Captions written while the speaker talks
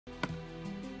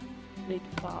Big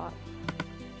fart.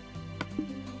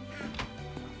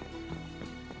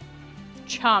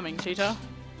 Charming, Cheetah.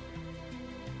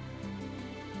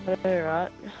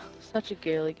 Alright. Such a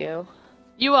girly girl.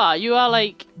 You are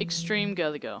like extreme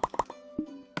girly girl.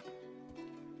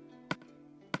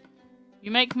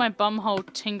 You make my bumhole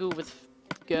tingle with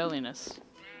girliness.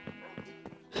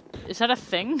 Is that a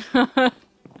thing?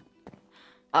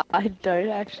 I don't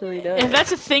actually know. If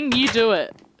that's a thing, you do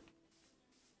it.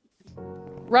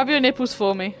 Rub your nipples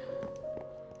for me.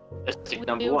 Spastic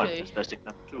number 1, spastic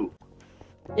number 2.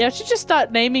 Yeah, I should just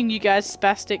start naming you guys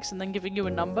spastics and then giving you a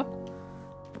number.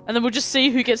 And then we'll just see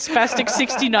who gets spastic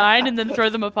 69 and then throw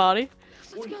them a party.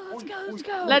 Let's go, let's go, let's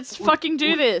go! Let's fucking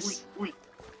do this!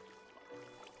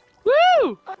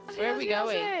 Woo! Where are we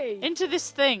going? Into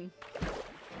this thing.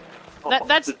 Oh,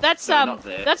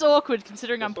 That's awkward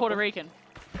considering I'm Puerto Rican.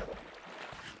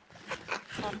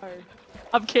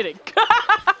 I'm kidding.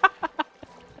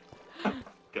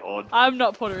 God. I'm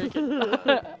not Puerto Rican.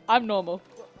 I'm normal.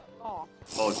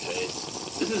 Oh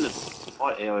jeez. This is a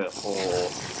tight area for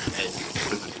women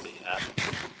to be at.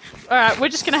 Alright, we're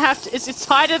just gonna have to. It's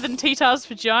tighter than Teetah's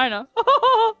vagina.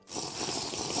 Oh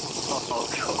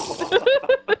god.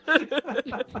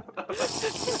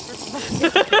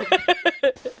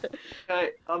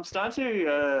 Okay, I'm starting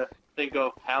to think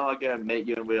of how I'm gonna meet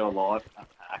you in real life.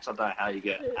 I don't know how you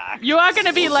get axed. You are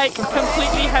gonna be like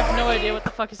completely have no idea what the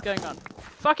fuck is going on.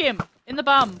 Fuck him in the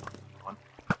bum.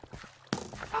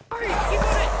 Hurry, keep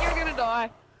on it. You're gonna die.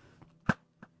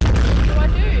 What do I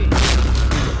do?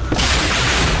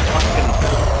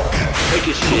 Make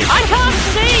your shit. I can't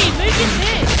see. Move your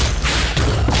head.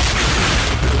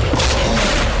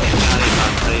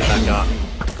 Back up.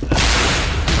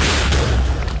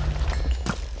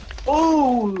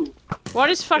 Oh! What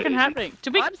is fucking happening?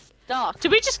 I'm stuck.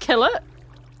 Did we just kill it?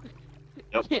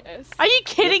 Yep. Yes. Are you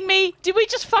kidding me? Did we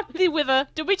just fuck the wither?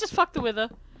 Did we just fuck the wither?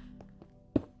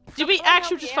 Did we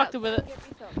actually just fuck the wither?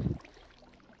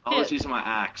 I was using my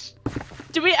axe.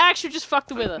 Did we actually just fuck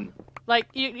the wither? Like,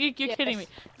 you're kidding me.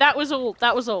 That was all.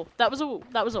 That was all. That was all.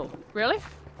 That was all. Really?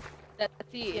 That's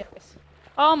it. Yes.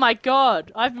 Oh my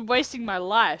god. I've been wasting my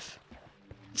life.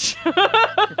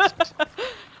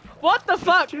 What the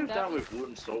fuck? Shoot down with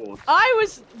wooden swords. Why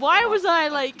was I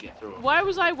like, why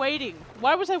was I waiting?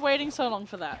 Why was I waiting so long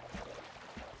for that?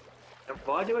 And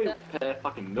why do we prepare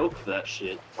fucking milk for that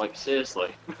shit? Like, seriously.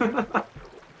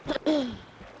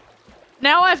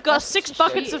 Now I've got 6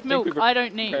 buckets of milk I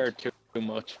don't need. Too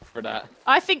much for that.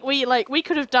 I think we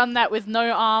could have done that with no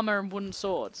armor and wooden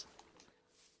swords.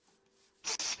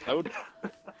 I would...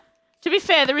 To be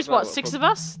fair, there is what, 6 of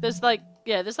us? There's like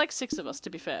 6 of us to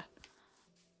be fair.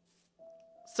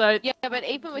 So Yeah, but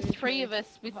even with 3 of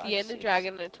us with the Ender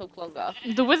Dragon, it took longer.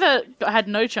 the wither had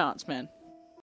no chance, man.